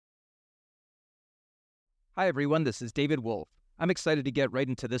Hi, everyone. This is David Wolf. I'm excited to get right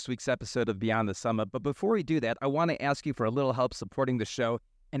into this week's episode of Beyond the Summit. But before we do that, I want to ask you for a little help supporting the show,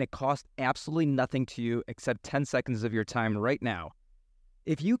 and it costs absolutely nothing to you except 10 seconds of your time right now.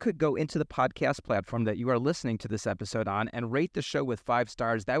 If you could go into the podcast platform that you are listening to this episode on and rate the show with 5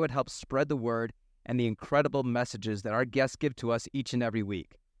 stars, that would help spread the word and the incredible messages that our guests give to us each and every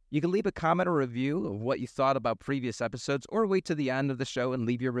week. You can leave a comment or review of what you thought about previous episodes, or wait to the end of the show and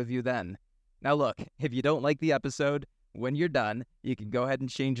leave your review then. Now look, if you don't like the episode, when you're done, you can go ahead and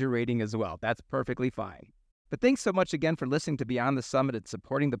change your rating as well. That's perfectly fine. But thanks so much again for listening to Beyond the Summit and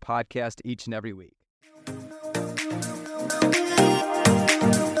supporting the podcast each and every week.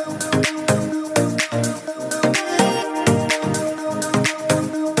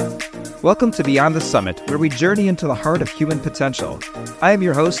 Welcome to Beyond the Summit, where we journey into the heart of human potential. I am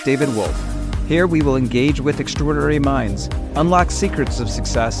your host, David Wolf. Here we will engage with extraordinary minds, unlock secrets of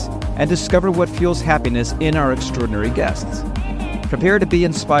success, and discover what fuels happiness in our extraordinary guests. Prepare to be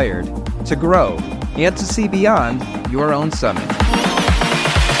inspired, to grow, and to see beyond your own summit.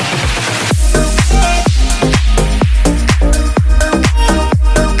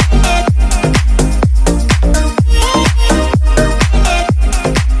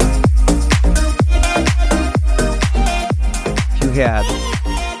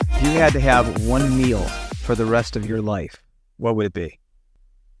 If you had to have one meal for the rest of your life, what would it be?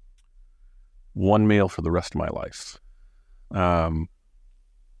 One meal for the rest of my life. I'm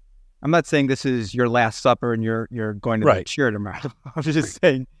not saying this is your last supper and you're going to the cheer tomorrow. I'm just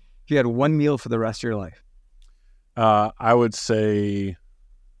saying if you had one meal for the rest of your life. I would say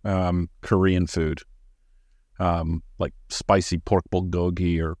Korean food, like spicy pork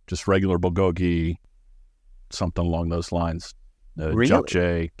bulgogi or just regular bulgogi, something along those lines. Really?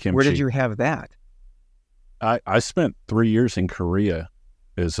 Japchae, kimchi. Where did you have that? I spent 3 years in Korea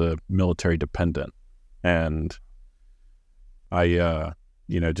as a military dependent, and I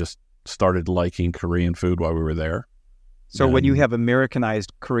just started liking Korean food while we were there. So when you have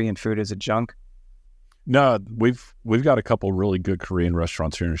Americanized Korean food, is it junk? No, we've got a couple really good Korean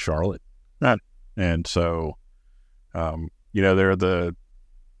restaurants here in Charlotte. And so they're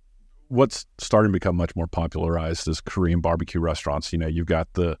what's starting to become much more popularized is Korean barbecue restaurants. You've got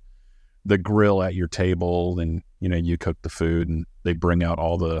the grill at your table, and you cook the food, and they bring out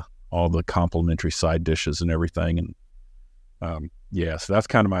all the complimentary side dishes and everything. And so that's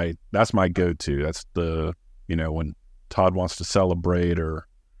kind of that's my go-to. That's the when Todd wants to celebrate, or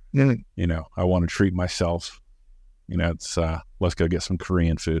I want to treat myself. It's let's go get some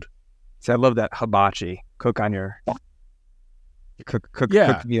Korean food. So I love that hibachi. Cook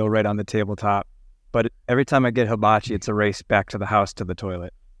the meal right on the tabletop. But every time I get hibachi, it's a race back to the house to the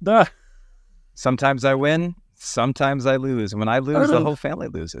toilet. Sometimes I win, sometimes I lose. And when I lose, the whole family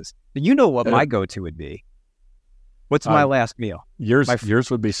loses. You know what my go-to would be. What's my last meal? Yours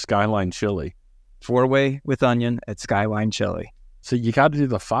would be Skyline Chili. 4-way with onion at Skyline Chili. So you got to do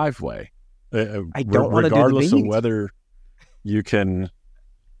the 5-way. I don't want to do the regardless of whether you can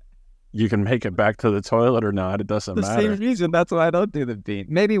make it back to the toilet or not. It doesn't matter. The same reason. That's why I don't do the bean.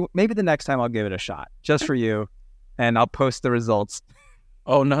 Maybe the next time I'll give it a shot just for you, and I'll post the results.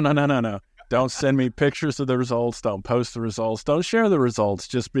 Oh, no. Don't send me pictures of the results. Don't post the results. Don't share the results.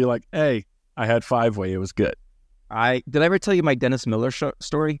 Just be like, hey, I had 5-way. It was good. Did I ever tell you my Dennis Miller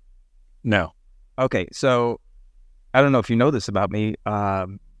story? No. Okay, so I don't know if you know this about me.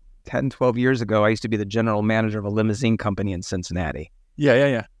 10, 12 years ago, I used to be the general manager of a limousine company in Cincinnati.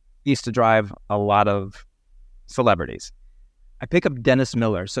 Yeah. Used to drive a lot of celebrities. I pick up Dennis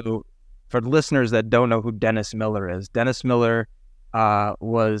Miller. So for the listeners that don't know who Dennis Miller is, Dennis Miller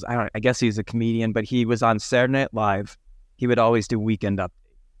was, I guess he's a comedian, but he was on Saturday Night Live. He would always do Weekend Update.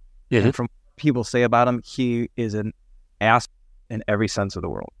 Yeah. And from what people say about him, he is an ass in every sense of the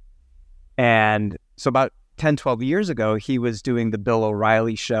world. And so about 10, 12 years ago, he was doing the Bill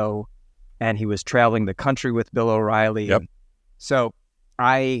O'Reilly show, and he was traveling the country with Bill O'Reilly. Yep. So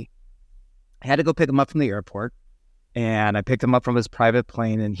I had to go pick him up from the airport, and I picked him up from his private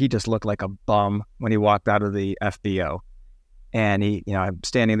plane, and he just looked like a bum when he walked out of the FBO. And I'm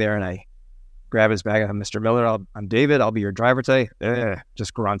standing there, and I grab his bag. I'm Mr. Miller. I'm David. I'll be your driver today.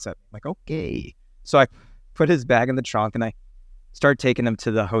 Just grunts at me. I'm like, okay. So I put his bag in the trunk, and I start taking him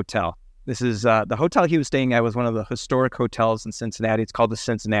to the hotel. This is the hotel he was staying at was one of the historic hotels in Cincinnati. It's called the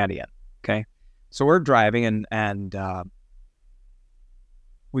Cincinnatian. Okay. So we're driving, and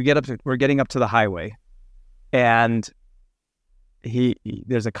we're getting up to the highway, and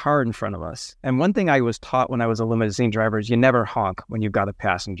there's a car in front of us. And one thing I was taught when I was a limousine driver is you never honk when you've got a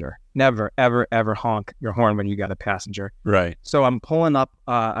passenger. Never, ever, ever honk your horn when you got a passenger. Right. So I'm pulling up,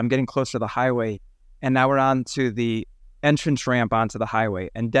 I'm getting close to the highway, And now we're on to the entrance ramp onto the highway.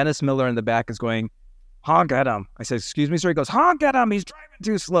 And Dennis Miller in the back is going, honk at him. I said, excuse me, sir? He goes, honk at him. He's driving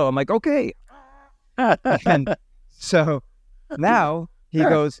too slow. I'm like, okay. And so now he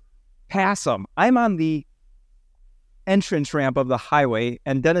goes, pass him. I'm on the entrance ramp of the highway,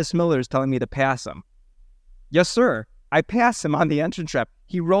 and Dennis Miller is telling me to pass him. Yes, sir. I pass him on the entrance ramp.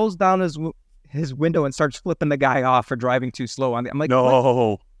 He rolls down his window and starts flipping the guy off for driving too slow. I'm like,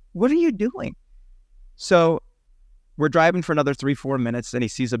 no. What are you doing? So we're driving for another 3-4 minutes, and he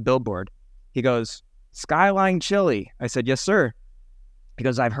sees a billboard. He goes, Skyline Chili. I said, yes, sir. He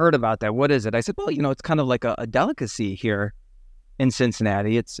goes, I've heard about that. What is it? I said, well, it's kind of like a delicacy here in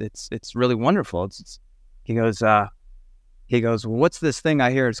Cincinnati. It's really wonderful. He goes, well, what's this thing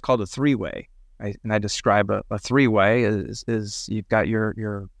I hear? It's called a three-way. I describe a three-way is you've got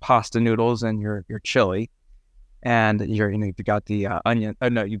your pasta noodles and your chili, and you've got the onion.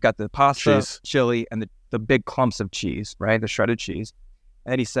 You've got the pasta, cheese, chili, and the big clumps of cheese, right? The shredded cheese.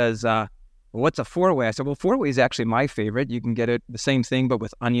 And he says, what's a four-way? I said, well, four-way is actually my favorite. You can get it the same thing, but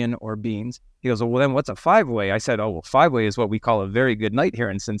with onion or beans. He goes, well, then what's a five-way? I said, oh, well, five-way is what we call a very good night here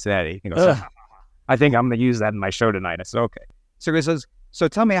in Cincinnati. He goes, I think I'm going to use that in my show tonight. I said, okay. So he says, so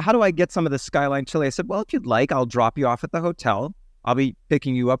tell me, how do I get some of the Skyline Chili? I said, well, if you'd like, I'll drop you off at the hotel. I'll be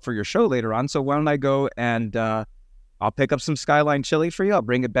picking you up for your show later on. So why don't I go and I'll pick up some Skyline Chili for you. I'll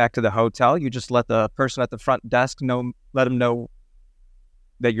bring it back to the hotel. You just let the person at the front desk know, let them know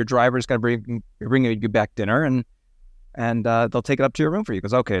that your driver's going to bring you back dinner, and they'll take it up to your room for you. He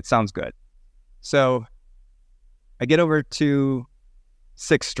goes, okay, it sounds good. So I get over to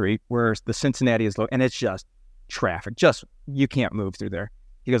 6th Street where the Cincinnati is low, and it's just traffic. You can't move through there.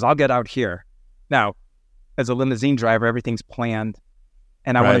 He goes, I'll get out here. Now, as a limousine driver, everything's planned,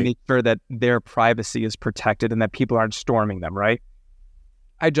 and I want to make sure that their privacy is protected and that people aren't storming them, right?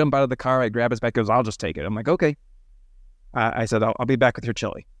 I jump out of the car, I grab his back, he goes, I'll just take it. I'm like, okay. I said, I'll be back with your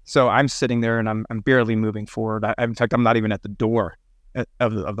chili. So I'm sitting there and I'm barely moving forward. In fact, I'm not even at the door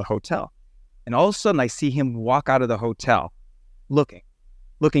of the hotel. And all of a sudden I see him walk out of the hotel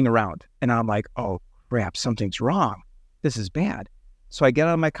looking around. And I'm like, oh crap, something's wrong. This is bad. So I get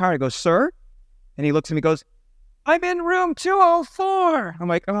out of my car. I go, sir? And he looks at me and goes, I'm in room 204. I'm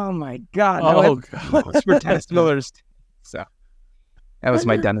like, oh my God. God. That's for Dennis Miller's. So that was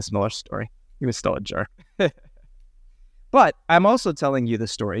my Dennis Miller story. He was still a jerk. But I'm also telling you the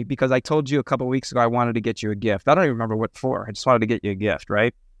story because I told you a couple of weeks ago I wanted to get you a gift. I don't even remember what for. I just wanted to get you a gift,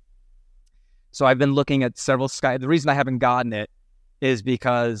 right? So I've been looking at several The reason I haven't gotten it is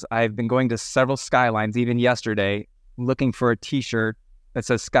because I've been going to several Skylines, even yesterday, looking for a T-shirt that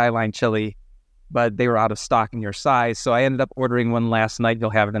says Skyline Chili, but they were out of stock in your size. So I ended up ordering one last night.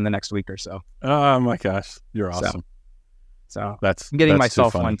 You'll have it in the next week or so. Oh my gosh, you're awesome. So I'm getting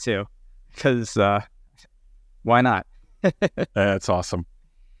myself one too, because why not? That's awesome.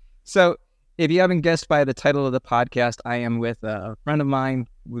 So if you haven't guessed by the title of the podcast, I am with a friend of mine.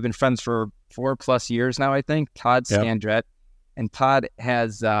 We've been friends for 4+ years now, I think, Todd Scandrett. And Todd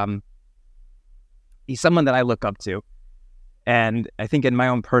has, he's someone that I look up to. And I think in my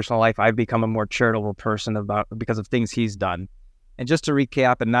own personal life, I've become a more charitable person because of things he's done. And just to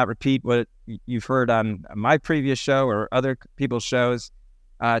recap and not repeat what you've heard on my previous show or other people's shows,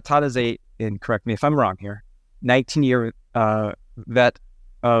 Todd is and correct me if I'm wrong here, 19-year vet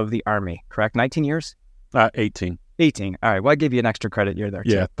of the Army, correct? 19 years? 18. 18. All right. Well, I gave you an extra credit year there,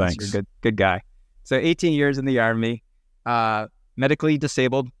 too. Yeah, thanks. You're a good guy. So 18 years in the Army, medically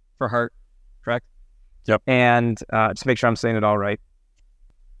disabled for heart, correct? Yep. And just make sure I'm saying it all right.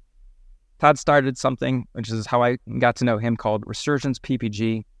 Todd started something, which is how I got to know him, called Resurgence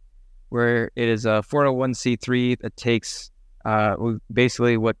PPG, where it is a 401c3 that takes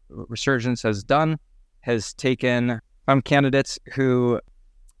basically what Resurgence has done, has taken candidates who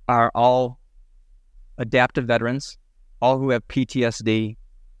are all adaptive veterans, all who have PTSD,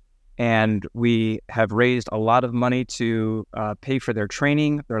 and we have raised a lot of money to pay for their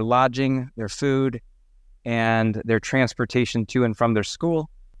training, their lodging, their food, and their transportation to and from their school.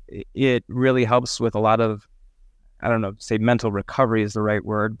 It really helps with a lot of, I don't know, say mental recovery is the right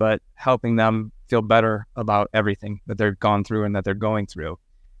word, but helping them feel better about everything that they've gone through and that they're going through.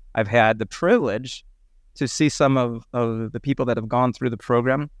 I've had the privilege to see some of the people that have gone through the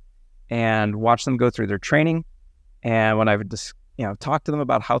program and watch them go through their training. And when I've just, talked to them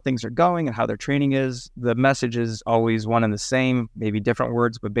about how things are going and how their training is, the message is always one and the same, maybe different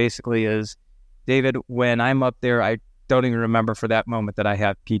words, but basically is, David, when I'm up there, I don't even remember for that moment that I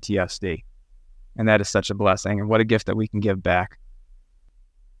have PTSD. And that is such a blessing, and what a gift that we can give back.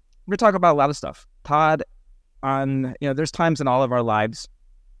 We're going to talk about a lot of stuff. Todd, there's times in all of our lives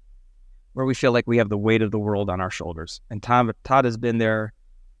where we feel like we have the weight of the world on our shoulders. And Todd has been there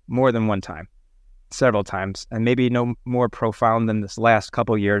more than one time, several times, and maybe no more profound than this last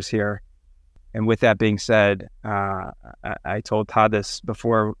couple years here. And with that being said, I told Todd this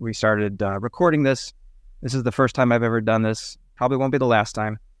before we started recording this. This is the first time I've ever done this. Probably won't be the last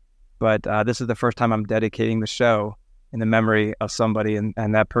time, but this is the first time I'm dedicating the show in the memory of somebody, and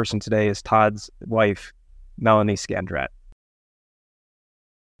that person today is Todd's wife, Melanie Scandrett.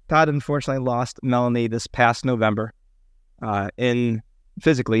 Todd unfortunately lost Melanie this past November, in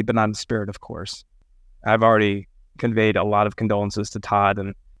physically, but not in spirit, of course. I've already conveyed a lot of condolences to Todd,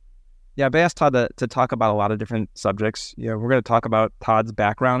 and yeah, I've asked Todd to talk about a lot of different subjects. We're going to talk about Todd's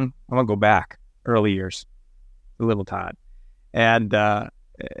background. I'm going to go back early years, little Todd, and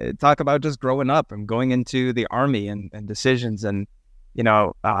talk about just growing up and going into the Army and decisions. And,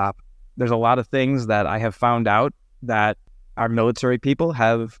 there's a lot of things that I have found out that our military people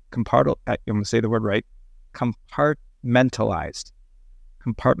have I'm going to say the word right, compartmentalized,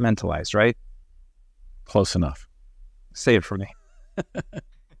 right? Close enough. Say it for me.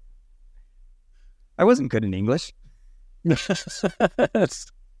 I wasn't good in English.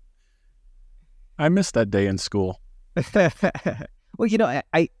 I missed that day in school. Well,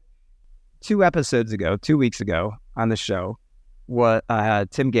 I 2 weeks ago on the show,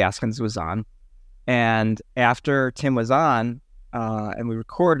 Tim Gaskins was on. And after Tim was on, and we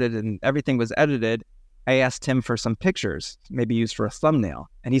recorded and everything was edited, I asked Tim for some pictures, maybe used for a thumbnail.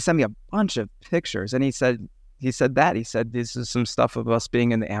 And he sent me a bunch of pictures. And he said, this is some stuff of us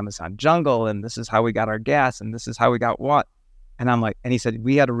being in the Amazon jungle, and this is how we got our gas, and this is how we got what. And I'm like, and he said,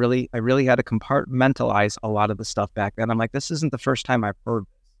 I really had to compartmentalize a lot of the stuff back then. I'm like, this isn't the first time I've heard this.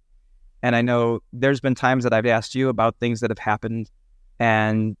 And I know there's been times that I've asked you about things that have happened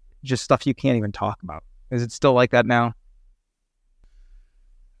and just stuff you can't even talk about. Is it still like that now?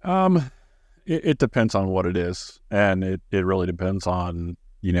 It depends on what it is. And it really depends on,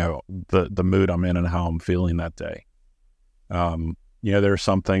 the mood I'm in and how I'm feeling that day. There are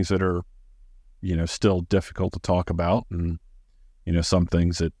some things that are, still difficult to talk about, and, some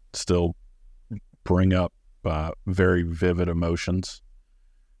things that still bring up very vivid emotions.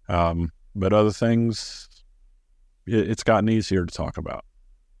 But other things, it's gotten easier to talk about.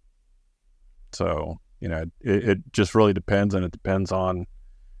 So, it just really depends, and it depends on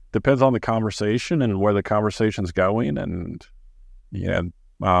the conversation and where the conversation's going. And,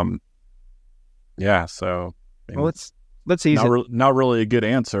 so. Well, let's ease it. Not really a good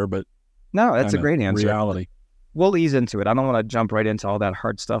answer, but. No, that's a great answer. Reality. We'll ease into it. I don't want to jump right into all that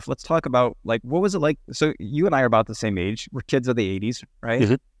hard stuff. Let's talk about, what was it like? So you and I are about the same age. We're kids of the 80s, right?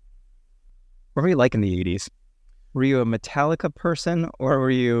 Mm-hmm. What were you like in the 80s? Were you a Metallica person, or were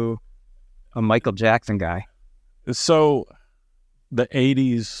you a Michael Jackson guy? So the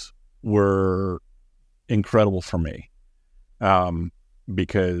 80s were incredible for me,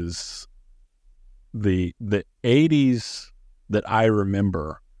 because the 80s that I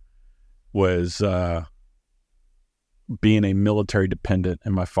remember was being a military dependent,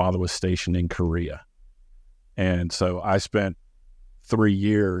 and my father was stationed in Korea. And so I spent 3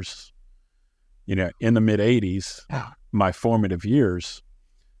 years, in the mid-'80s, my formative years,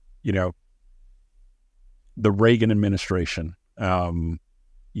 the Reagan administration, the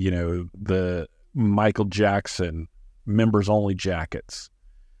Michael Jackson members-only jackets.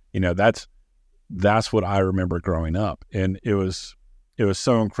 That's what I remember growing up. And it was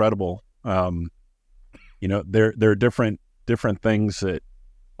so incredible. There are different things that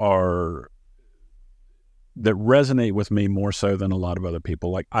resonate with me more so than a lot of other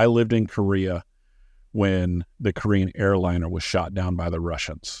people. Like, I lived in Korea when the Korean airliner was shot down by the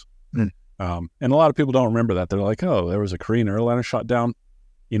Russians. And a lot of people don't remember that. They're like, oh, there was a Korean airliner shot down,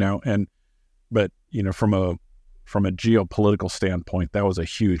 but from a geopolitical standpoint, that was a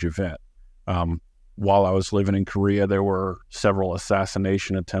huge event. While I was living in Korea, there were several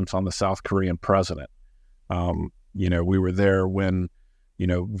assassination attempts on the South Korean president. We were there when,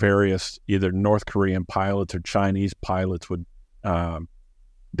 various either North Korean pilots or Chinese pilots would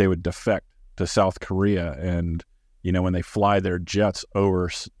defect to South Korea. And, when they fly their jets over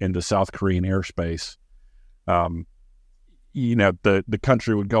into South Korean airspace, the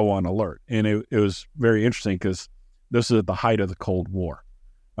country would go on alert. And it was very interesting because this is at the height of the Cold War.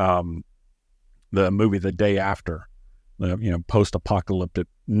 The movie The Day After, post-apocalyptic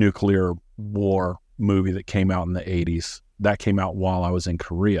nuclear war movie that came out in the 80s, that came out while I was in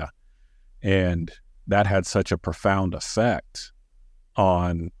Korea. And that had such a profound effect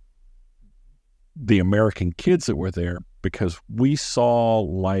on the American kids that were there, because we saw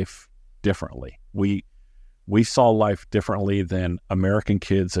life differently. We we saw life differently than American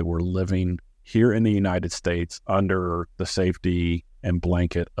kids that were living here in the United States under the safety and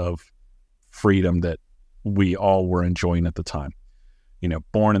blanket of freedom that we all were enjoying at the time.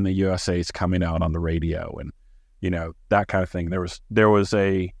 Born in the USA is coming out on the radio, and that kind of thing. There was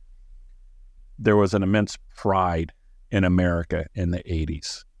an immense pride in America in the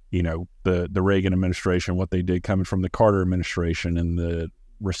 80s. The Reagan administration, what they did coming from the Carter administration and the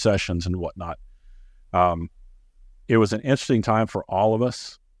recessions and whatnot. It was an interesting time for all of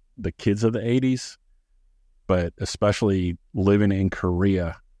us, the kids of the 80s, but especially living in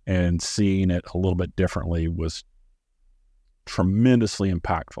Korea and seeing it a little bit differently was tremendously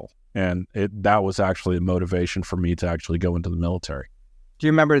impactful. And that was actually a motivation for me to actually go into the military. Do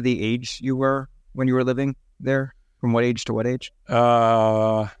you remember the age you were when you were living there? From what age to what age?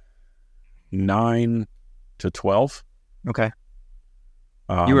 9 to 12. Okay.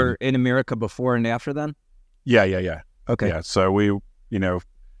 You were in America before and after then? Yeah. Okay. Yeah. So we,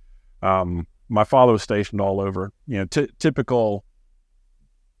 my father was stationed all over.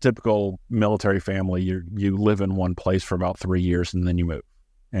 Typical military family. You live in one place for about 3 years and then you move.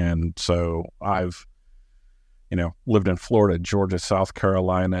 And so I've, lived in Florida, Georgia, South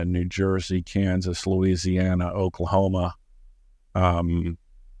Carolina, New Jersey, Kansas, Louisiana, Oklahoma,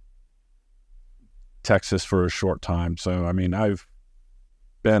 Texas for a short time. So, I've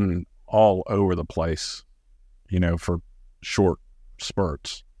been all over the place, for short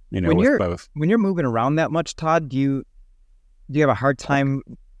spurts, with both. When you're moving around that much, Todd, do you have a hard time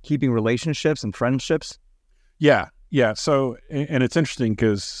keeping relationships and friendships? Yeah. So, and it's interesting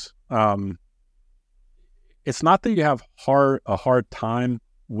because it's not that you have a hard time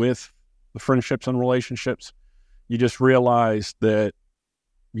with the friendships and relationships. You just realize that,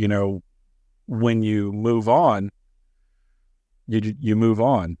 when you move on, you move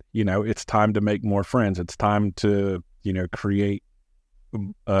on. It's time to make more friends. It's time to, create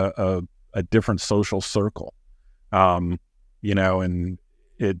a different social circle. And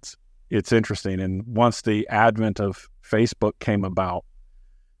it's interesting. And once the advent of Facebook came about,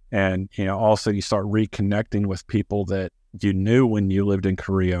 and, also you start reconnecting with people that you knew when you lived in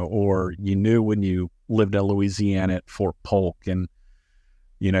Korea, or you knew when you lived in Louisiana at Fort Polk. And,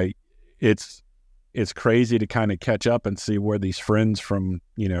 it's crazy to kind of catch up and see where these friends from,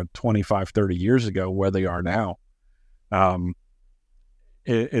 25, 30 years ago, where they are now.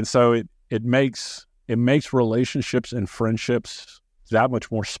 And so it makes relationships and friendships that much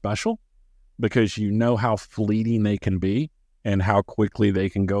more special, because you know how fleeting they can be and how quickly they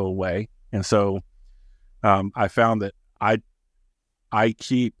can go away. And so I found that I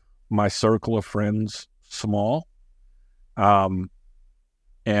keep my circle of friends small,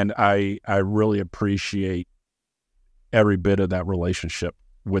 and I really appreciate every bit of that relationship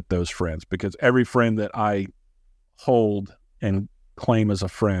with those friends, because every friend that I hold and claim as a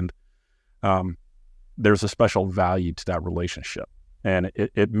friend, there's a special value to that relationship, and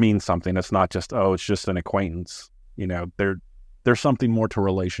it means something. It's not just, it's just an acquaintance. There's something more to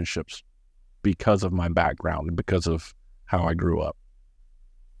relationships because of my background and because of how I grew up.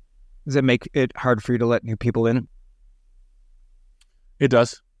 Does it make it hard for you to let new people in? It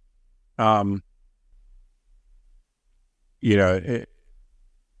does.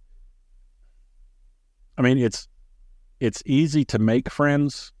 It's easy to make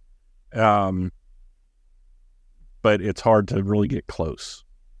friends, but it's hard to really get close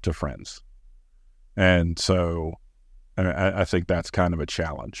to friends. And so I think that's kind of a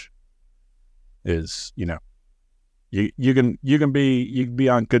challenge. Is, you can be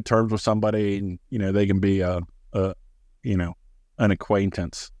on good terms with somebody, and they can be an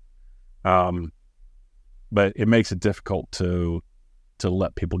acquaintance, but it makes it difficult to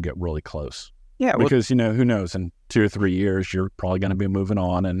let people get really close. Yeah, because who knows, in 2 or 3 years you're probably going to be moving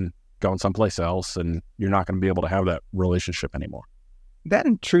on and going someplace else, and you're not going to be able to have that relationship anymore. That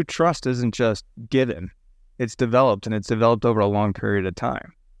and true trust isn't just given; it's developed, and it's developed over a long period of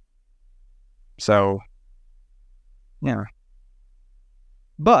time. So, yeah.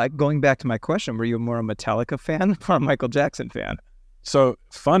 But going back to my question, were you more a Metallica fan or a Michael Jackson fan? So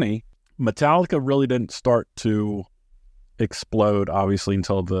funny, Metallica really didn't start to explode, obviously,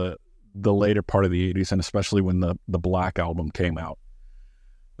 until the later part of the 80s, and especially when the Black Album came out.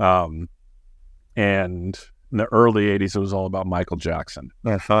 And in the early 80s, it was all about Michael Jackson.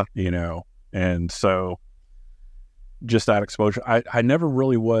 And so just that exposure. I never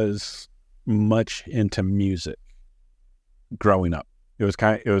really was much into music growing up. It was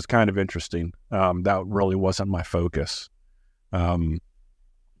kind of interesting. That really wasn't my focus. I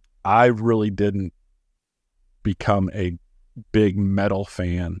really didn't become a big metal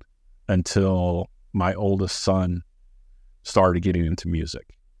fan until my oldest son started getting into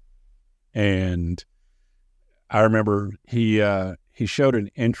music. And I remember he showed an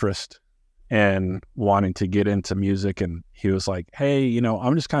interest in wanting to get into music, and he was like, hey,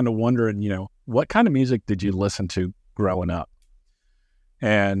 I'm just kind of wondering, what kind of music did you listen to growing up?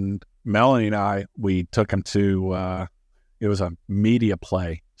 And Melanie and I, we took him to, it was a Media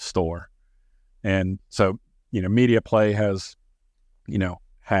Play store. And so, Media Play has,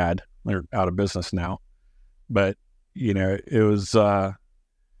 they're out of business now, but, it was, all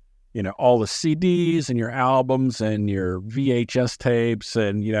the CDs and your albums and your VHS tapes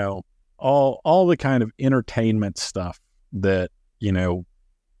and, all the kind of entertainment stuff that,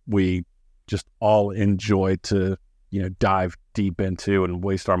 we just all enjoy to, dive deep into and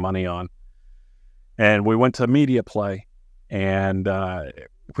waste our money on. And we went to Media Play, and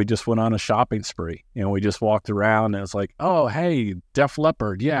we just went on a shopping spree, and we just walked around, and it's like, oh, hey, Def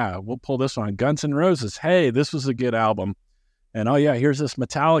Leppard, yeah, we'll pull this one. Guns N' Roses, hey, this was a good album. And oh yeah, here's this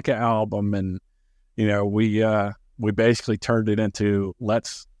Metallica album. And, we basically turned it into,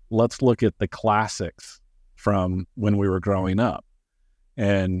 let's look at the classics from when we were growing up.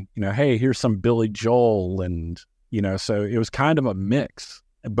 And, hey, here's some Billy Joel. And, so it was kind of a mix,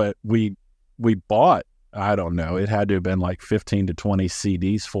 but we bought, I don't know, it had to have been like 15 to 20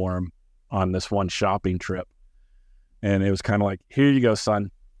 CDs for him on this one shopping trip. And it was kind of like, here you go,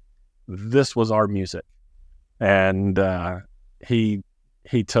 son. This was our music. And he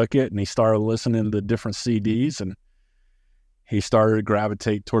took it and he started listening to the different CDs, and he started to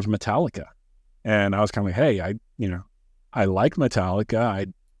gravitate towards Metallica. And I was kind of like, hey, I like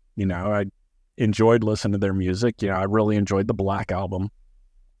Metallica. I enjoyed listening to their music. I really enjoyed the Black Album.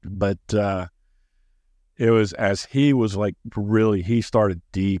 But it was as he was like he started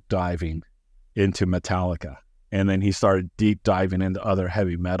deep diving into Metallica, and then he started deep diving into other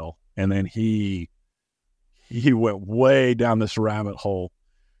heavy metal, and then he went way down this rabbit hole,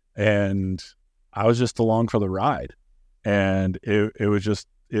 and I was just along for the ride. And it was just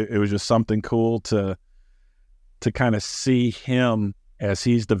something cool to kind of see him as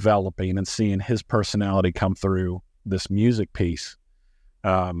he's developing and seeing his personality come through this music piece.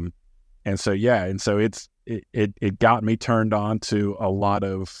 And so it got me turned on to a lot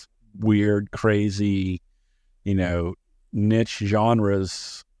of weird, crazy, niche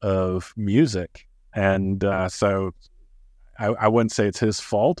genres of music. And so I wouldn't say it's his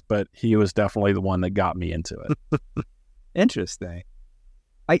fault, but he was definitely the one that got me into it. Interesting.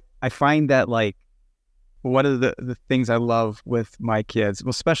 I find that, like, one of the things I love with my kids,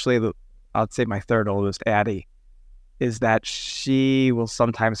 well, especially I'd say my third oldest, Addie, is that she will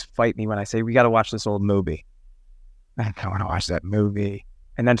sometimes fight me when I say, we got to watch this old movie. I don't want to watch that movie.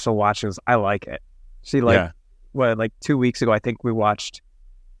 And then she'll watch it. I like it. She like 2 weeks ago, I think we watched,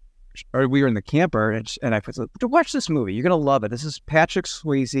 or we were in the camper, and I said, watch this movie. You're going to love it. This is Patrick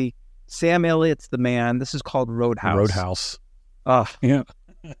Swayze. Sam Elliott's the man. This is called Roadhouse. Roadhouse. Oh. Yeah.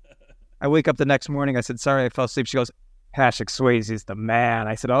 I wake up the next morning. I said, sorry, I fell asleep. She goes, Patrick Swayze's the man.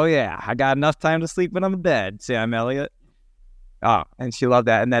 I said, oh, yeah. I got enough time to sleep when I'm in bed, Sam Elliott. Oh, and she loved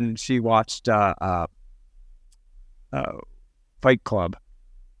that. And then she watched Fight Club.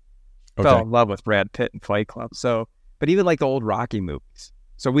 Okay. Fell in love with Brad Pitt and Fight Club. So, but even like the old Rocky movies.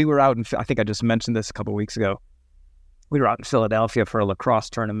 So we were out in, I think I just mentioned this a couple of weeks ago. We were out in Philadelphia for a lacrosse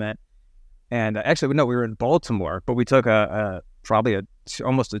tournament. And actually, no, we were in Baltimore, but we took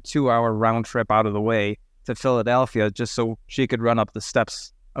almost a 2-hour round trip out of the way to Philadelphia just so she could run up the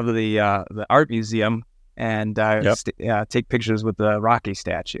steps of the art museum and take pictures with the Rocky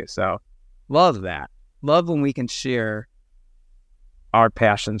statue. So love that. Love when we can share our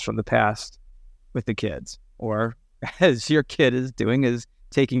passions from the past with the kids, or as your kid is doing, is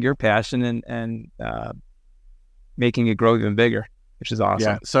taking your passion and making it grow even bigger, which is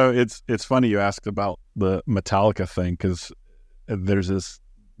awesome. Yeah. So it's funny you asked about the Metallica thing, because there's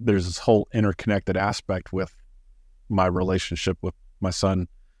this whole interconnected aspect with my relationship with my son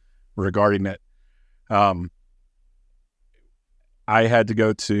regarding it. I had to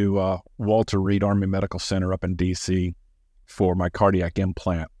go to Walter Reed Army Medical Center up in DC for my cardiac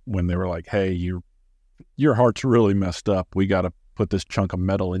implant when they were like, hey, your heart's really messed up. We got to put this chunk of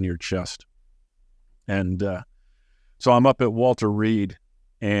metal in your chest. And so I'm up at Walter Reed,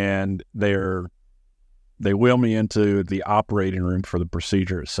 and they wheel me into the operating room for the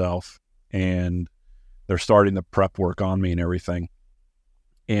procedure itself, and they're starting the prep work on me and everything.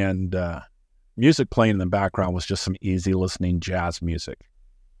 And music playing in the background was just some easy listening jazz music.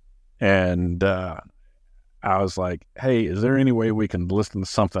 And I was like, hey, is there any way we can listen to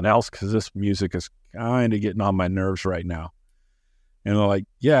something else? Because this music is kind of getting on my nerves right now. And they're like,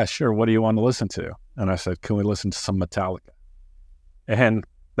 yeah, sure. What do you want to listen to? And I said, can we listen to some Metallica? And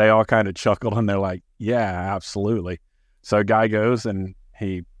they all kind of chuckled and they're like, yeah, absolutely. So a guy goes and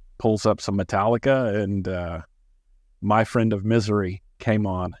he pulls up some Metallica, and My Friend of Misery came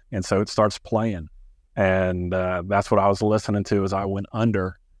on. And so it starts playing. And that's what I was listening to as I went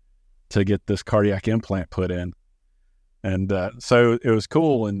under to get this cardiac implant put in. And so it was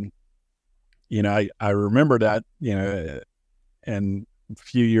cool. And, I remember that, and a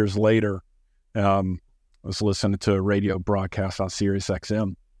few years later, I was listening to a radio broadcast on Sirius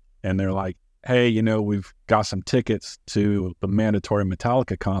XM, and they're like, hey, we've got some tickets to the mandatory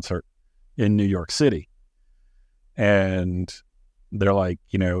Metallica concert in New York City. And they're like,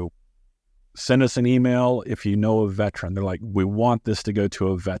 send us an email if you know a veteran. They're like, we want this to go to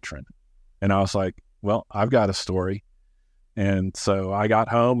a veteran. And I was like, well, I've got a story. And so I got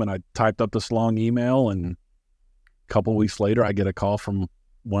home and I typed up this long email, and a couple of weeks later, I get a call from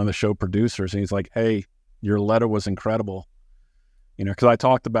one of the show producers, and he's like, hey, your letter was incredible. Because I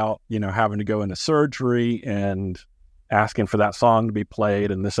talked about, having to go into surgery and asking for that song to be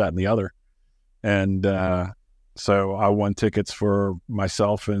played and this, that, and the other. And so I won tickets for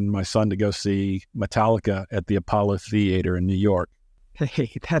myself and my son to go see Metallica at the Apollo Theater in New York.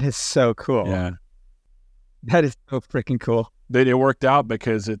 Hey, that is so cool. Yeah. That is so freaking cool. It worked out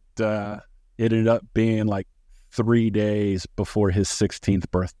because it ended up being like 3 days before his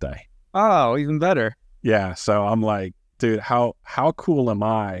 16th birthday. Oh, even better. Yeah. So I'm like, dude, how cool am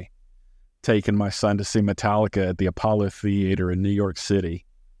I taking my son to see Metallica at the Apollo Theater in New York City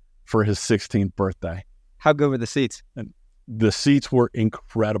for his 16th birthday? How good were the seats? And the seats were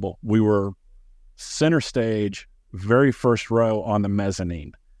incredible. We were center stage, very first row on the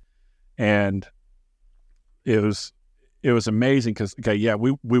mezzanine. And it was amazing because,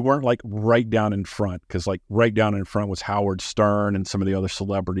 we weren't like right down in front, because like right down in front was Howard Stern and some of the other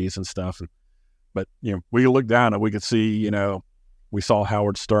celebrities and stuff. But, we looked down and we could see, we saw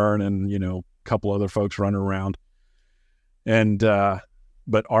Howard Stern and, a couple other folks running around. And,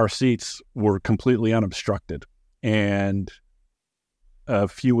 but our seats were completely unobstructed. And a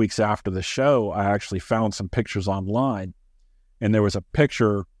few weeks after the show, I actually found some pictures online, and there was a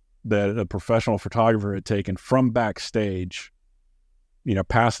picture that a professional photographer had taken from backstage,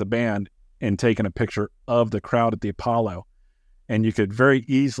 past the band, and taken a picture of the crowd at the Apollo. And you could very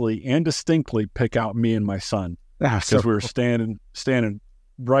easily and distinctly pick out me and my son, because we were standing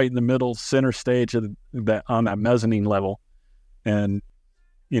right in the middle, center stage of on that mezzanine level. And,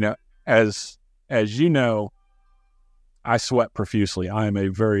 as you know, I sweat profusely. I am a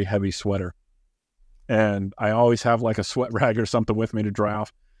very heavy sweater, and I always have like a sweat rag or something with me to dry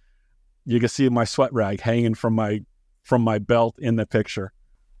off. You can see my sweat rag hanging from my belt in the picture.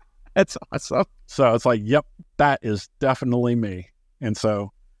 That's awesome. So it's like, yep, that is definitely me. And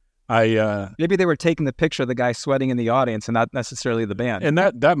so maybe they were taking the picture of the guy sweating in the audience and not necessarily the band. And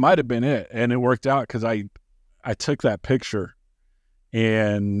that might have been it. And it worked out because I took that picture.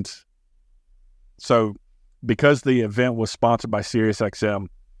 And so because the event was sponsored by SiriusXM,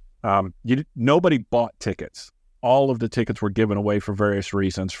 nobody bought tickets. All of the tickets were given away for various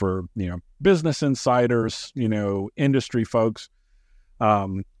reasons, for, business insiders, industry folks,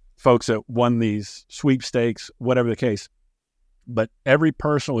 folks that won these sweepstakes, whatever the case. But every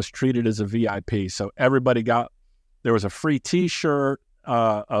person was treated as a VIP. So everybody there was a free T-shirt,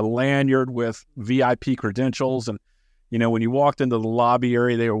 a lanyard with VIP credentials. And, when you walked into the lobby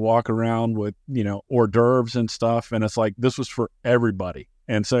area, they would walk around with, hors d'oeuvres and stuff. And it's like, this was for everybody.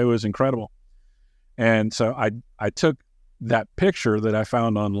 And so it was incredible. And so I took that picture that I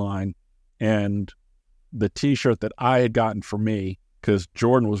found online and the T-shirt that I had gotten for me, because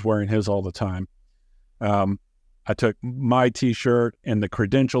Jordan was wearing his all the time. I took my T-shirt and the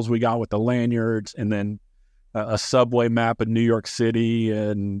credentials we got with the lanyards, and then a subway map of New York City,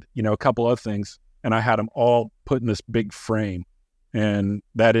 and a couple other things, and I had them all put in this big frame, and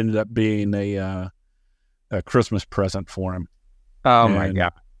that ended up being a Christmas present for him. Oh my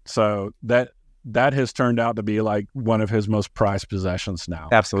God! So that has turned out to be like one of his most prized possessions now.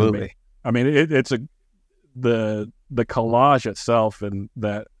 Absolutely. I mean, it's the collage itself, and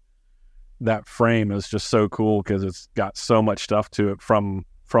that frame is just so cool because it's got so much stuff to it from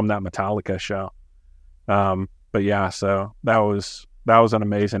that Metallica show. But yeah, so that was an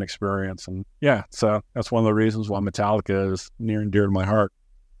amazing experience. And yeah, so that's one of the reasons why Metallica is near and dear to my heart.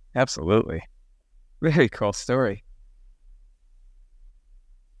 Absolutely. Very cool story.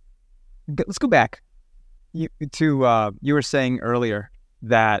 Let's go back. You were saying earlier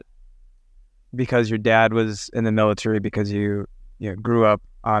that because your dad was in the military, because you grew up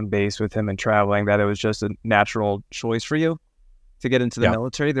on base with him and traveling, that it was just a natural choice for you to get into the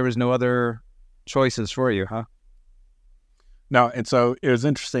military. There was no other choices for you, huh? No, and so it was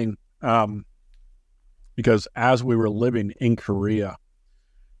interesting because as we were living in Korea,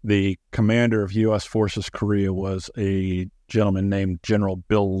 the commander of U.S. Forces Korea was a gentleman named General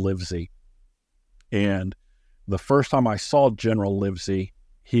Bill Livesey. And the first time I saw General Livesey,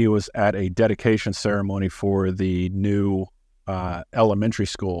 he was at a dedication ceremony for the new elementary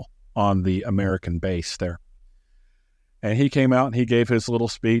school on the American base there. And he came out and he gave his little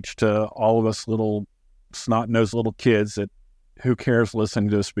speech to all of us little snot-nosed little kids that who cares listening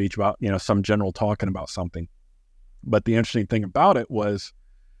to a speech about, some general talking about something. But the interesting thing about it was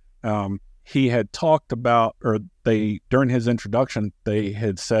he had talked about, during his introduction, they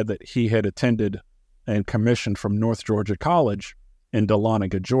had said that he had attended and commissioned from North Georgia College in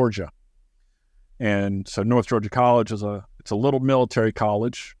Dahlonega, Georgia. And so North Georgia College it's a little military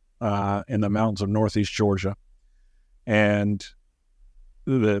college in the mountains of Northeast Georgia. And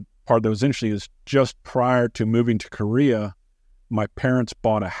the part that was interesting is just prior to moving to Korea, my parents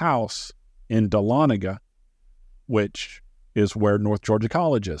bought a house in Dahlonega, which is where North Georgia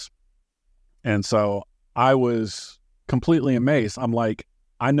College is. And so I was completely amazed. I'm like,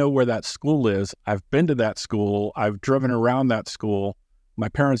 I know where that school is. I've been to that school. I've driven around that school. My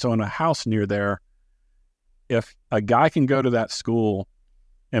parents own a house near there. If a guy can go to that school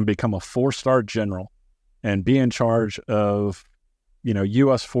and become a 4-star general and be in charge of,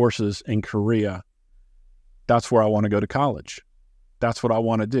 U.S. forces in Korea, that's where I want to go to college. That's what I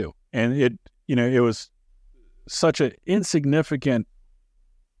want to do. And it was such an insignificant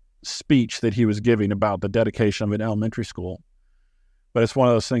speech that he was giving about the dedication of an elementary school. But it's one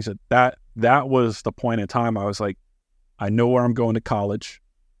of those things that was the point in time I was like, I know where I'm going to college.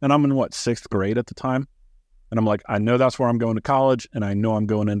 And I'm in 6th grade at the time. And I'm like, I know that's where I'm going to college, and I know I'm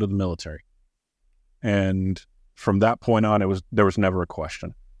going into the military. And from that point on, there was never a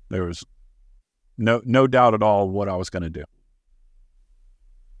question. There was no doubt at all what I was going to do.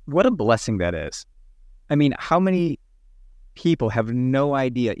 What a blessing that is. I mean, how many people have no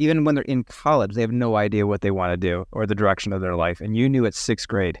idea, even when they're in college, they have no idea what they want to do or the direction of their life. And you knew at 6th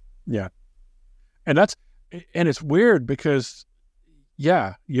grade. Yeah. And it's weird because,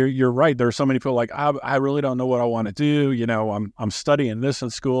 yeah, you're right. There are so many people like, I really don't know what I want to do. I'm studying this in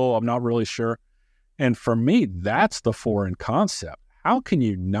school. I'm not really sure. And for me, that's the foreign concept. How can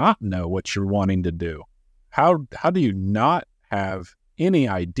you not know what you're wanting to do? How do you not have any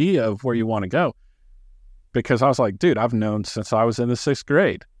idea of where you want to go? Because I was like, dude, I've known since I was in the 6th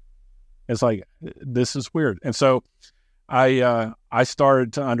grade. It's like, this is weird. And so I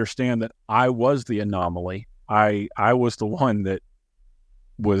started to understand that I was the anomaly. I was the one that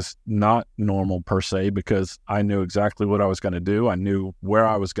was not normal per se, because I knew exactly what I was going to do. I knew where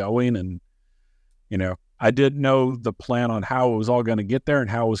I was going, and I didn't know the plan on how it was all going to get there and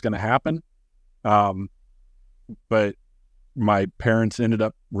how it was going to happen. But my parents ended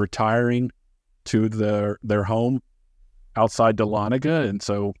up retiring to their home outside Dahlonega, and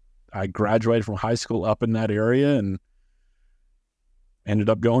so I graduated from high school up in that area and ended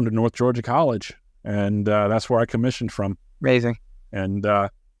up going to North Georgia College, and that's where I commissioned from. Amazing. And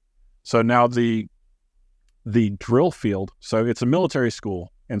so now the drill field, so it's a military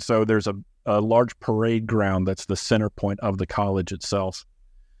school, and so there's a large parade ground that's the center point of the college itself.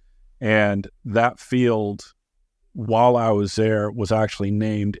 And that field, while I was there, was actually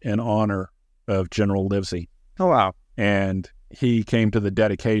named in honor of General Livesey. Oh, wow. And he came to the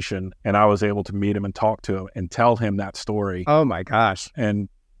dedication, and I was able to meet him and talk to him and tell him that story. Oh, my gosh. And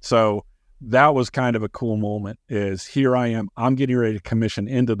so that was kind of a cool moment, is here I am, I'm getting ready to commission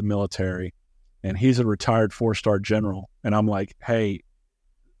into the military, and he's a retired 4-star general. And I'm like, hey,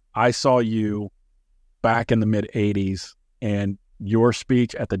 I saw you back in the mid-'80s, and your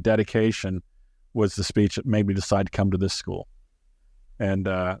speech at the dedication was the speech that made me decide to come to this school. And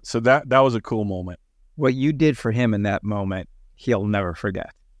so that was a cool moment. What you did for him in that moment, he'll never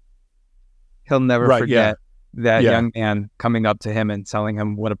forget. He'll never forget that young man coming up to him and telling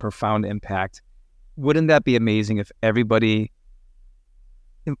him what a profound impact. Wouldn't that be amazing if everybody,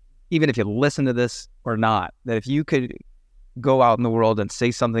 even if you listen to this or not, that if you could go out in the world and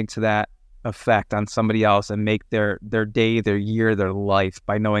say something to that effect on somebody else and make their day, their year, their life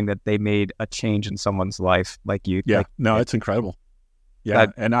by knowing that they made a change in someone's life like you. Yeah, it's incredible. Yeah,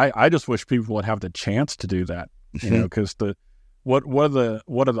 and I just wish people would have the chance to do that, because what are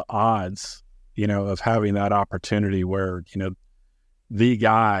the odds, of having that opportunity where, the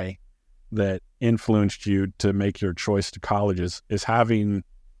guy that influenced you to make your choice to colleges is having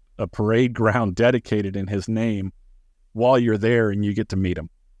a parade ground dedicated in his name while you're there and you get to meet him.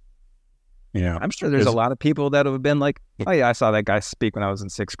 I'm sure there's a lot of people that have been like, oh yeah, I saw that guy speak when I was in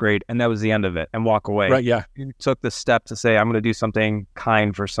 6th grade, and that was the end of it, and walk away. Right, yeah. You took the step to say, I'm going to do something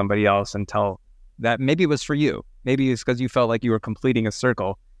kind for somebody else, and tell that maybe it was for you. Maybe it's because you felt like you were completing a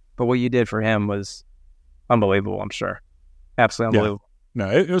circle, but what you did for him was unbelievable, I'm sure. Absolutely unbelievable. No,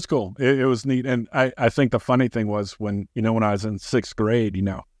 it was cool. It was neat. And I think the funny thing was when I was in 6th grade,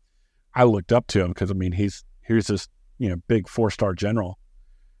 I looked up to him because, here's this, big 4-star general.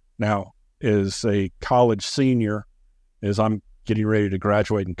 Now, as a college senior, as I'm getting ready to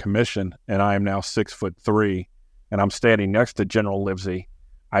graduate and commission, and I am now 6'3", and I'm standing next to General Livesey,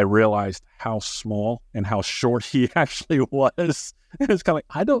 I realized how small and how short he actually was. It's kind of like,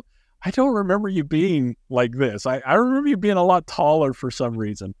 I don't remember you being like this. I remember you being a lot taller for some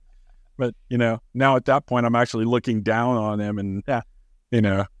reason. But, now at that point, I'm actually looking down on him, and,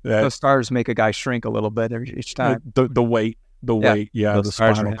 those stars make a guy shrink a little bit each time. The weight, the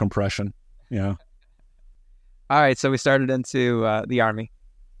spinal compression. Yeah. All right. So we started into the Army.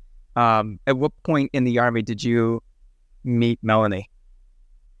 At what point in the Army did you meet Melanie?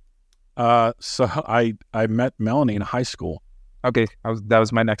 So I met Melanie in high school. Okay, that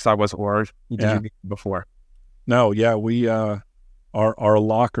was my next thought. Was or did you meet before? No, yeah, we our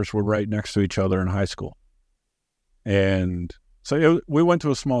lockers were right next to each other in high school, and so we went to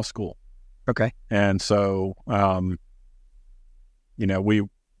a small school. Okay, and so we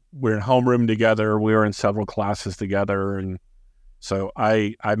were in homeroom together. We were in several classes together, and so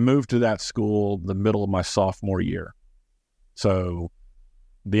I moved to that school the middle of my sophomore year. So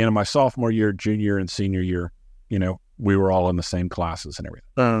the end of my sophomore year, junior and senior year, we were all in the same classes and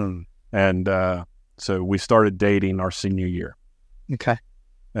everything. And so we started dating our senior year. Okay.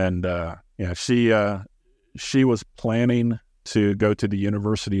 And she was planning to go to the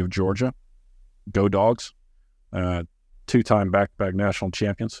University of Georgia. Go Dogs, 2-time back-to-back national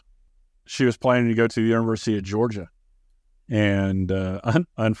champions. She was planning to go to the University of Georgia. And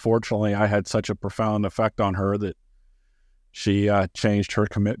unfortunately, I had such a profound effect on her that she changed her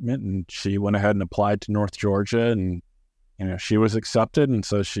commitment, and she went ahead and applied to North Georgia, and she was accepted, and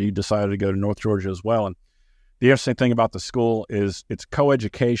so she decided to go to North Georgia as well. And the interesting thing about the school is it's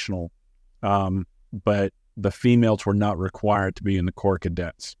coeducational, but the females were not required to be in the Corps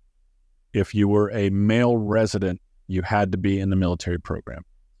Cadets. If you were a male resident, you had to be in the military program.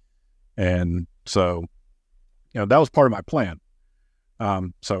 And so, that was part of my plan.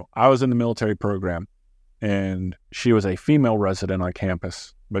 So I was in the military program, and she was a female resident on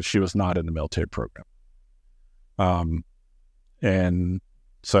campus, but she was not in the military program. And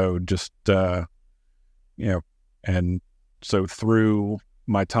so just, and so through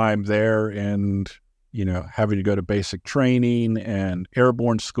my time there and, having to go to basic training and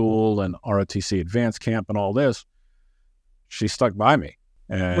airborne school and ROTC advanced camp and all this, she stuck by me.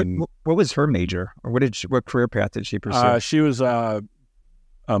 And what was her major, or what career path did she pursue? She was a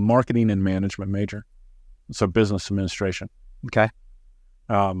marketing and management major. So business administration. Okay.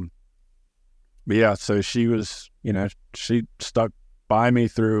 But yeah, so she was, she stuck by me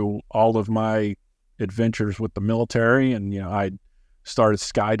through all of my adventures with the military. And, I started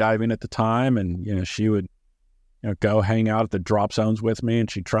skydiving at the time, and, she would, go hang out at the drop zones with me, and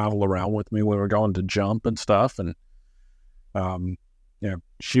she'd travel around with me when we were going to jump and stuff. And,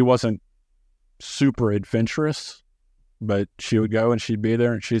 she wasn't super adventurous, but she would go and she'd be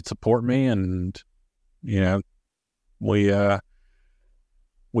there and she'd support me. And, we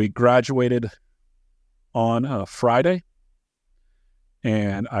graduated on a Friday,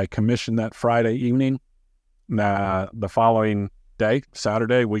 and I commissioned that Friday evening. The following day,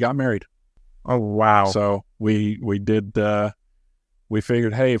 Saturday, we got married. Oh, wow. So we did, we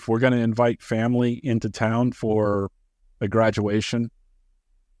figured, hey, if we're going to invite family into town for a graduation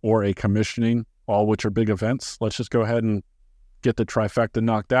or a commissioning, all which are big events, let's just go ahead and get the trifecta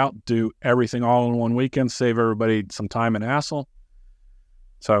knocked out, do everything all in one weekend, save everybody some time and hassle.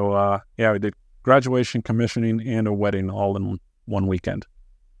 So, we did graduation, commissioning, and a wedding all in one weekend.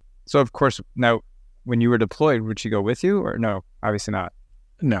 So, of course, now, when you were deployed, would she go with you, or no? Obviously not.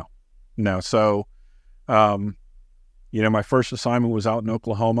 No. So, my first assignment was out in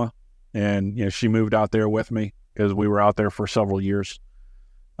Oklahoma, and, she moved out there with me because we were out there for several years.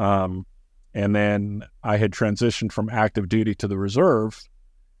 And then I had transitioned from active duty to the reserve,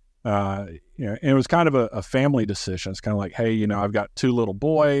 and it was kind of a family decision. It's kind of like, hey, I've got 2 little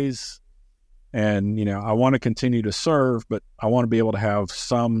boys, and, I want to continue to serve, but I want to be able to have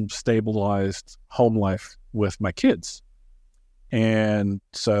some stabilized home life with my kids. And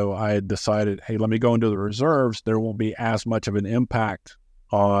so I had decided, hey, let me go into the reserves. There won't be as much of an impact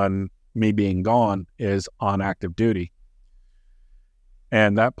on me being gone as on active duty.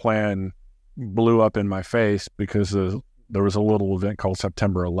 And that plan blew up in my face because there was a little event called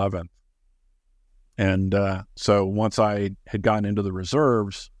September 11th. And so once I had gotten into the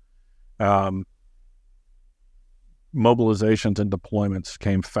reserves, mobilizations and deployments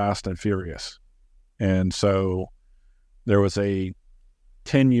came fast and furious. And so there was a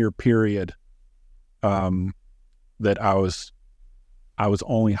 10-year period that I was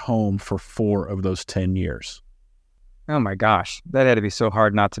only home for 4 of those 10 years. Oh my gosh, that had to be so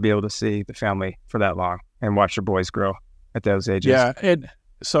hard not to be able to see the family for that long and watch your boys grow at those ages. Yeah, and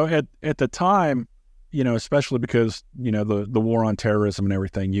so at the time, especially because, the war on terrorism and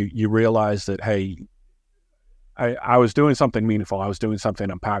everything, you realize that, hey, I was doing something meaningful. I was doing something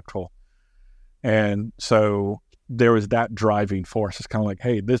impactful. And so there was that driving force. It's kind of like,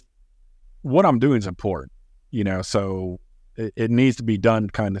 hey, what I'm doing is important, so it needs to be done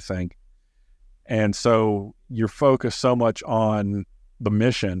kind of thing. And so you're focused so much on the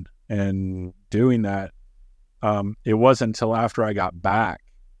mission and doing that. It wasn't until after I got back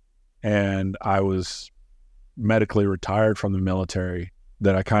and I was medically retired from the military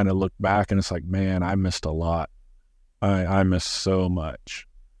that I kind of looked back and it's like, man, I missed a lot. I missed so much.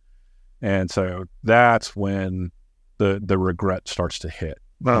 And so that's when the regret starts to hit.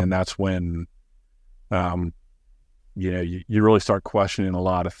 Wow. And that's when, you really start questioning a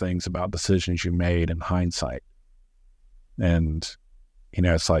lot of things about decisions you made in hindsight. And,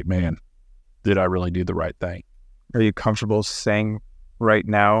 it's like, man, did I really do the right thing? Are you comfortable saying right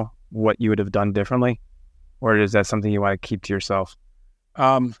now what you would have done differently? Or is that something you want to keep to yourself?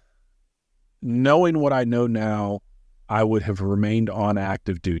 Knowing what I know now, I would have remained on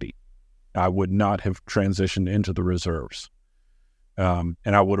active duty. I would not have transitioned into the reserves. And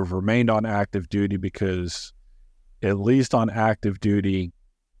I would have remained on active duty because at least on active duty,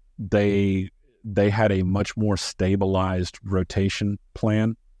 they had a much more stabilized rotation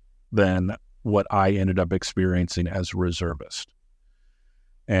plan than what I ended up experiencing as a reservist.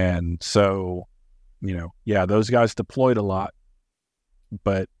 And so, those guys deployed a lot,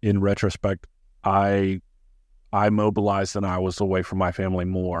 but in retrospect, I mobilized and I was away from my family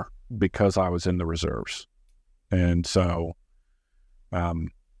more because I was in the reserves. And so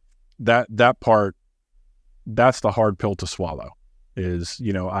that part, that's the hard pill to swallow is,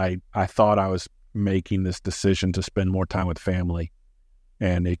 I thought I was making this decision to spend more time with family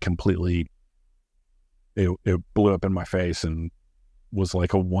and it completely, it blew up in my face and was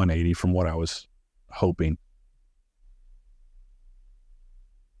like a 180 from what I was hoping.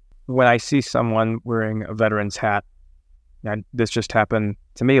 When I see someone wearing a veteran's hat, and this just happened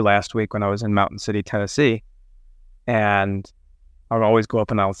to me last week when I was in Mountain City, Tennessee, and I'll always go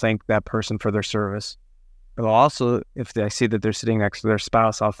up and I'll thank that person for their service. But I'll also, if I see that they're sitting next to their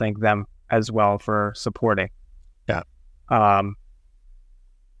spouse, I'll thank them as well for supporting. Yeah.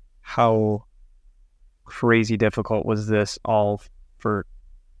 How crazy difficult was this all for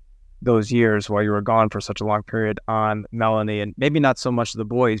those years while you were gone for such a long period on Melanie, and maybe not so much the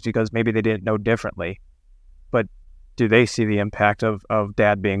boys because maybe they didn't know differently, but do they see the impact of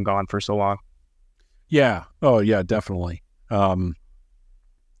dad being gone for so long? Yeah. Oh yeah, definitely.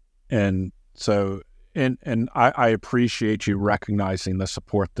 And so, and I appreciate you recognizing the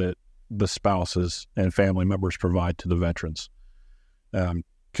support that the spouses and family members provide to the veterans.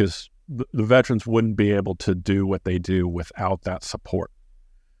 Because the veterans wouldn't be able to do what they do without that support.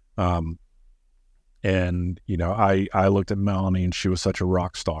 And, I looked at Melanie and she was such a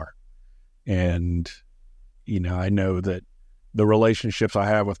rock star. And, I know that the relationships I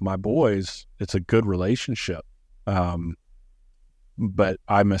have with my boys, it's a good relationship. But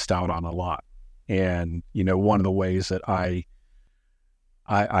I missed out on a lot. And, one of the ways that I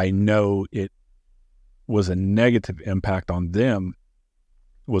know it was a negative impact on them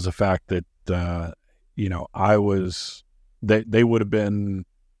was the fact that, they would have been,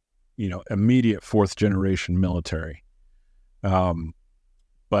 immediate 4th generation military.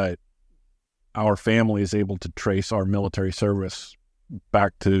 But our family is able to trace our military service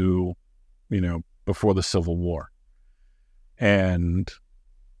back to, before the Civil War. And,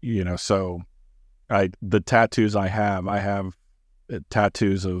 so the tattoos I have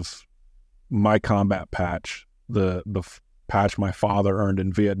tattoos of my combat patch, the patch my father earned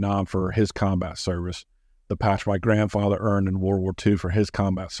in Vietnam for his combat service, the patch my grandfather earned in World War II for his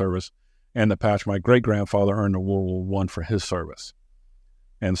combat service, and the patch my great-grandfather earned in World War I for his service.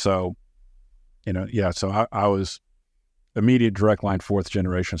 And so, so I was immediate direct line 4th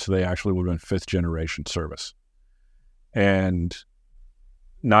generation, so they actually would have been 5th generation service. And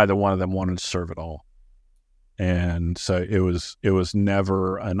neither one of them wanted to serve at all. And so it was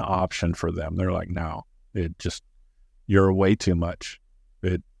never an option for them. They're like, no, you're way too much.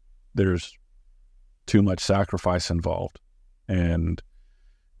 There's too much sacrifice involved. And,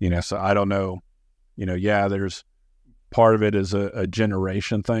 so I don't know, there's part of it is a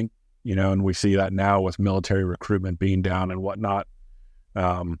generation thing, and we see that now with military recruitment being down and whatnot.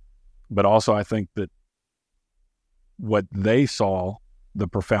 But also I think that what they saw, the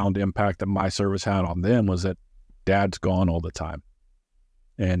profound impact that my service had on them, was that dad's gone all the time.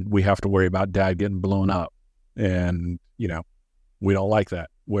 And we have to worry about dad getting blown up. And, we don't like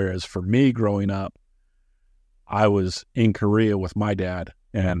that. Whereas for me growing up, I was in Korea with my dad,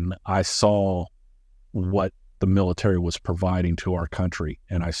 and I saw what the military was providing to our country,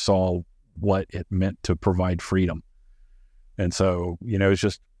 and I saw what it meant to provide freedom. And so, it's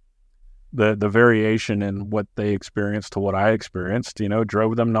just the variation in what they experienced to what I experienced,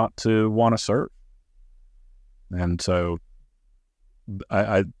 drove them not to want to serve. And so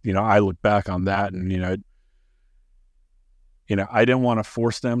I look back on that, and, I didn't want to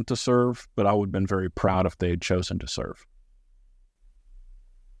force them to serve, but I would have been very proud if they had chosen to serve.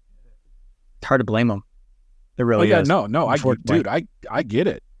 It's hard to blame them. It really is. No, I get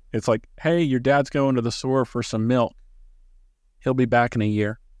it. It's like, hey, your dad's going to the store for some milk. He'll be back in a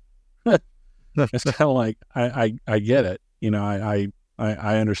year. It's kind of like, I get it. I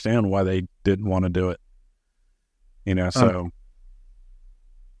understand why they didn't want to do it. So.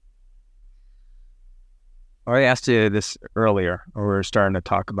 I asked you this earlier, or we were starting to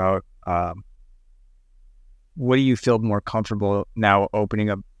talk about, what do you feel more comfortable now opening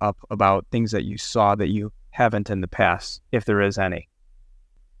up about things that you saw that you haven't in the past, if there is any?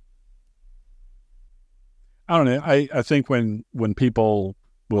 I don't know. I think when people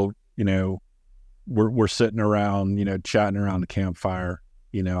will, we're sitting around, chatting around the campfire,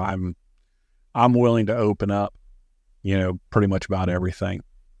 I'm willing to open up, pretty much about everything,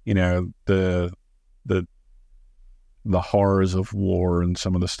 the horrors of war and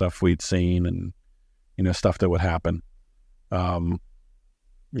some of the stuff we'd seen, and, stuff that would happen. I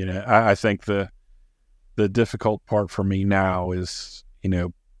think the difficult part for me now is,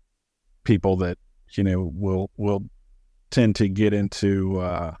 people that, will tend to get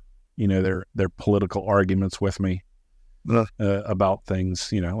into, their political arguments with me about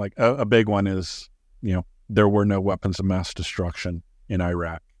things, like a big one is, there were no weapons of mass destruction in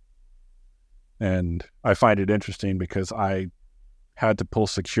Iraq. And I find it interesting because I had to pull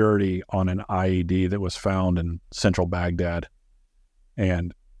security on an IED that was found in central Baghdad.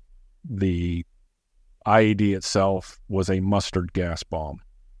 And the IED itself was a mustard gas bomb.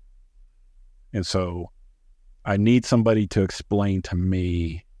 And so I need somebody to explain to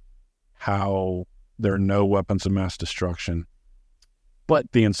me how there are no weapons of mass destruction,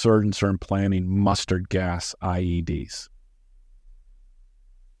 but the insurgents are implanting mustard gas IEDs.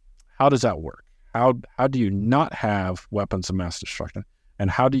 How does that work? How do you not have weapons of mass destruction? And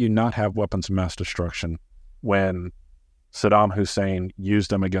how do you not have weapons of mass destruction when Saddam Hussein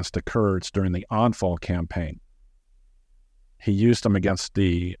used them against the Kurds during the Anfal campaign? He used them against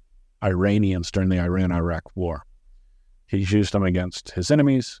the Iranians during the Iran-Iraq war. He's used them against his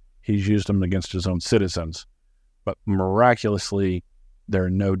enemies. He's used them against his own citizens. But miraculously, there are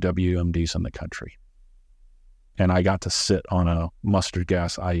no WMDs in the country. And I got to sit on a mustard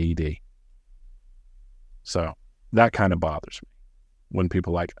gas IED. So that kind of bothers me when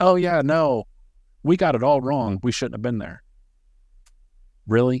people are like, oh yeah, no, we got it all wrong. We shouldn't have been there.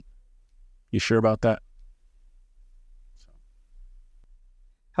 Really? You sure about that?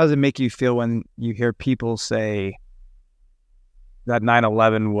 How does it make you feel when you hear people say that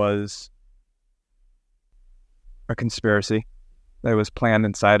 9/11 was a conspiracy, that it was planned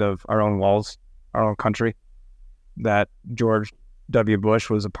inside of our own walls, our own country, that George W. Bush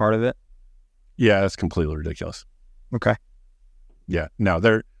was a part of it? Yeah, that's completely ridiculous. Okay. Yeah, no,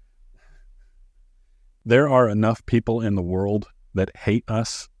 there are enough people in the world that hate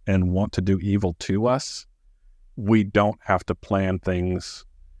us and want to do evil to us. We don't have to plan things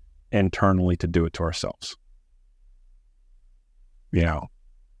internally to do it to ourselves. Yeah.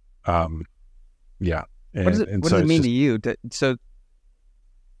 And, what does it mean to you? So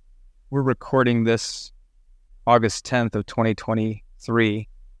we're recording this August 10th of 2023,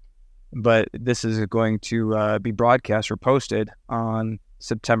 but this is going to be broadcast or posted on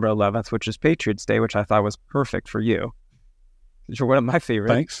September 11th, which is Patriots Day, which I thought was perfect for you. You're one of my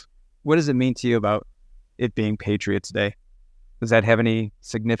favorites. Thanks. What does it mean to you about it being Patriots Day? Does that have any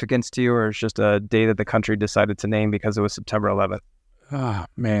significance to you, or it's just a day that the country decided to name because it was September 11th? Ah,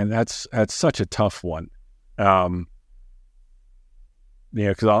 man, that's such a tough one. Because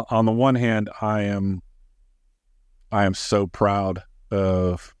on the one hand, I am so proud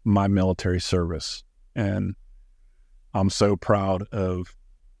of my military service, and I'm so proud of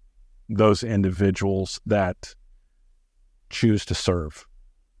those individuals that choose to serve.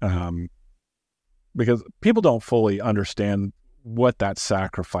 Because people don't fully understand what that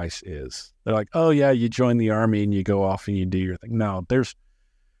sacrifice is. They're like, oh yeah, you join the Army and you go off and you do your thing. No, there's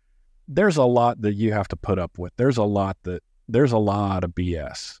a lot that you have to put up with. There's a lot of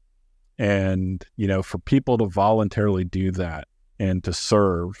BS. And, for people to voluntarily do that and to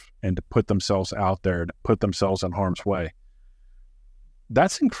serve and to put themselves out there, to put themselves in harm's way,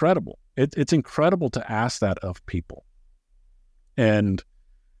 that's incredible. It's incredible to ask that of people. And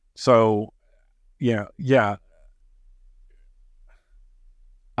so,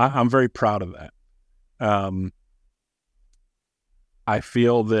 I'm very proud of that. I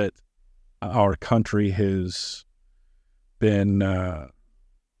feel that our country has been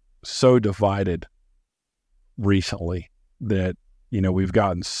so divided recently that, we've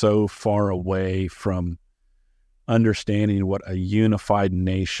gotten so far away from understanding what a unified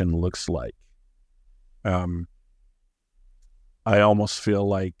nation looks like. I almost feel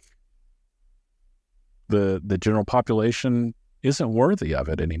like the general population isn't worthy of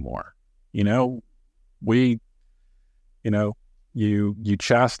it anymore. You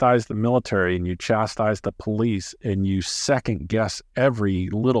chastise the military and you chastise the police and you second guess every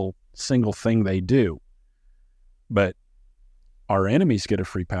little single thing they do. But our enemies get a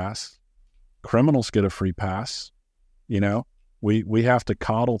free pass. Criminals get a free pass. We have to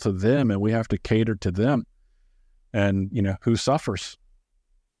coddle to them and we have to cater to them. And, who suffers?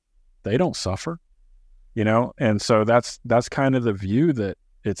 They don't suffer, and so that's kind of the view that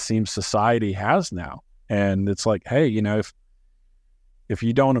it seems society has now. And it's like, hey, if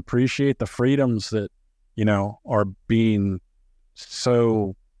you don't appreciate the freedoms that, are being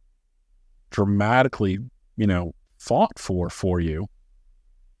so dramatically, fought for you,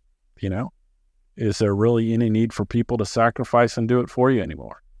 is there really any need for people to sacrifice and do it for you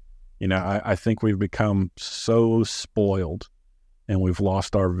anymore? I think we've become so spoiled and we've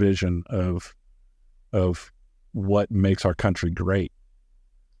lost our vision of what makes our country great.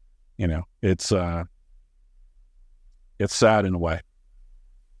 It's sad in a way.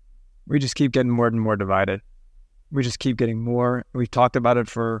 We just keep getting more and more divided. We just keep getting more. We've talked about it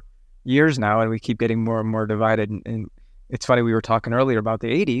for years now, and we keep getting more and more divided. And it's funny, we were talking earlier about the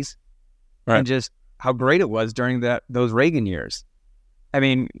 80s, right, and just how great it was during those Reagan years. I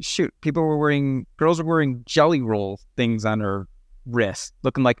mean, shoot, girls were wearing jelly roll things on their wrists,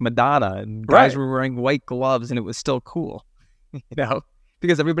 looking like Madonna, and guys were wearing white gloves, and it was still cool,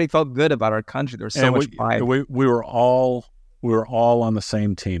 because everybody felt good about our country. There was so much pride. We were all on the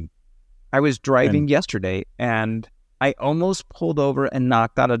same team. I was driving yesterday, and I almost pulled over and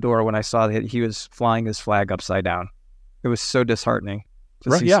knocked out a door when I saw that he was flying his flag upside down. It was so disheartening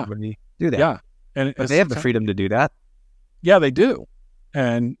to see somebody do that. Yeah, but they have the freedom to do that. Yeah, they do.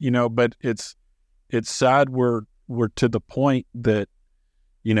 And but it's sad we're to the point that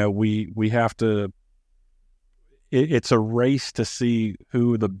we have to. It's a race to see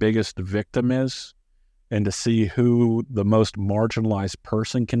who the biggest victim is, and to see who the most marginalized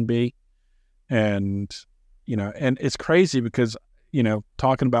person can be, and and it's crazy because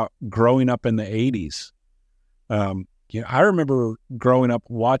talking about growing up in the 80s. I remember growing up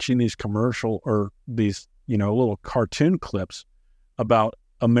watching these these little cartoon clips about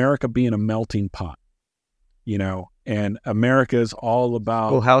America being a melting pot, and America is all about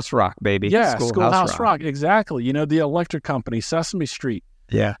Schoolhouse Rock, baby. Yeah, Schoolhouse Rock, exactly. The electric company, Sesame Street.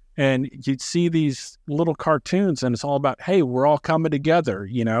 Yeah. And you'd see these little cartoons, and it's all about, hey, we're all coming together,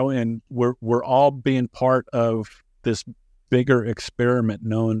 and we're all being part of this bigger experiment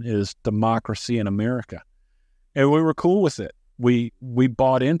known as democracy in America. And we were cool with it. We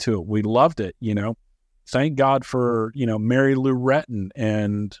bought into it. We loved it, Thank God for, Mary Lou Retton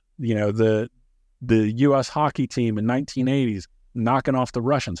and, the U.S. hockey team in 1980s knocking off the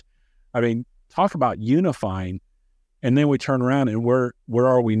Russians. I mean, talk about unifying. And then we turn around and where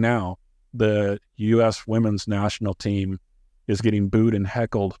are we now? The U.S. women's national team is getting booed and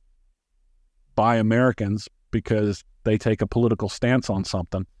heckled by Americans because they take a political stance on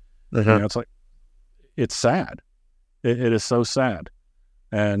something. Uh-huh. It's like, it's sad. It is so sad.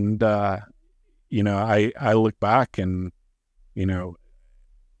 And, I look back and,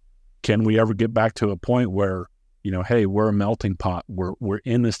 can we ever get back to a point where, hey, we're a melting pot. We're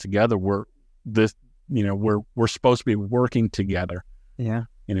in this together. We're supposed to be working together. Yeah.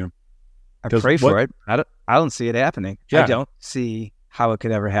 I pray for it. I don't see it happening. Yeah. I don't see how it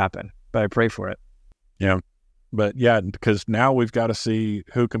could ever happen, but I pray for it. Yeah. But because now we've got to see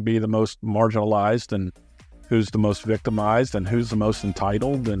who can be the most marginalized and who's the most victimized and who's the most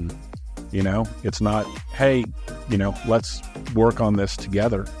entitled. And, it's not, hey, let's work on this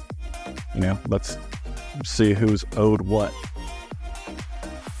together. let's see who's owed what.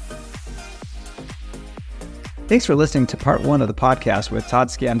 Thanks for listening to part 1 of the podcast with Todd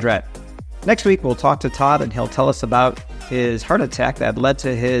Scandrette. Next week, we'll talk to Todd and he'll tell us about his heart attack that led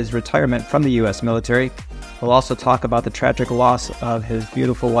to his retirement from the U.S. military. We'll also talk about the tragic loss of his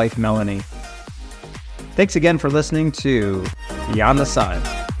beautiful wife, Melanie. Thanks again for listening to Beyond the Summit.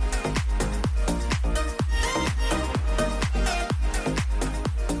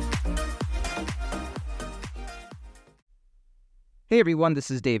 Hey everyone, this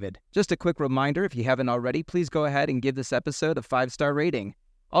is David. Just a quick reminder, if you haven't already, please go ahead and give this episode a 5-star rating.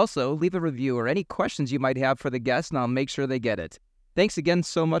 Also, leave a review or any questions you might have for the guests, and I'll make sure they get it. Thanks again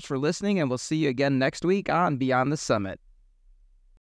so much for listening, and we'll see you again next week on Beyond the Summit.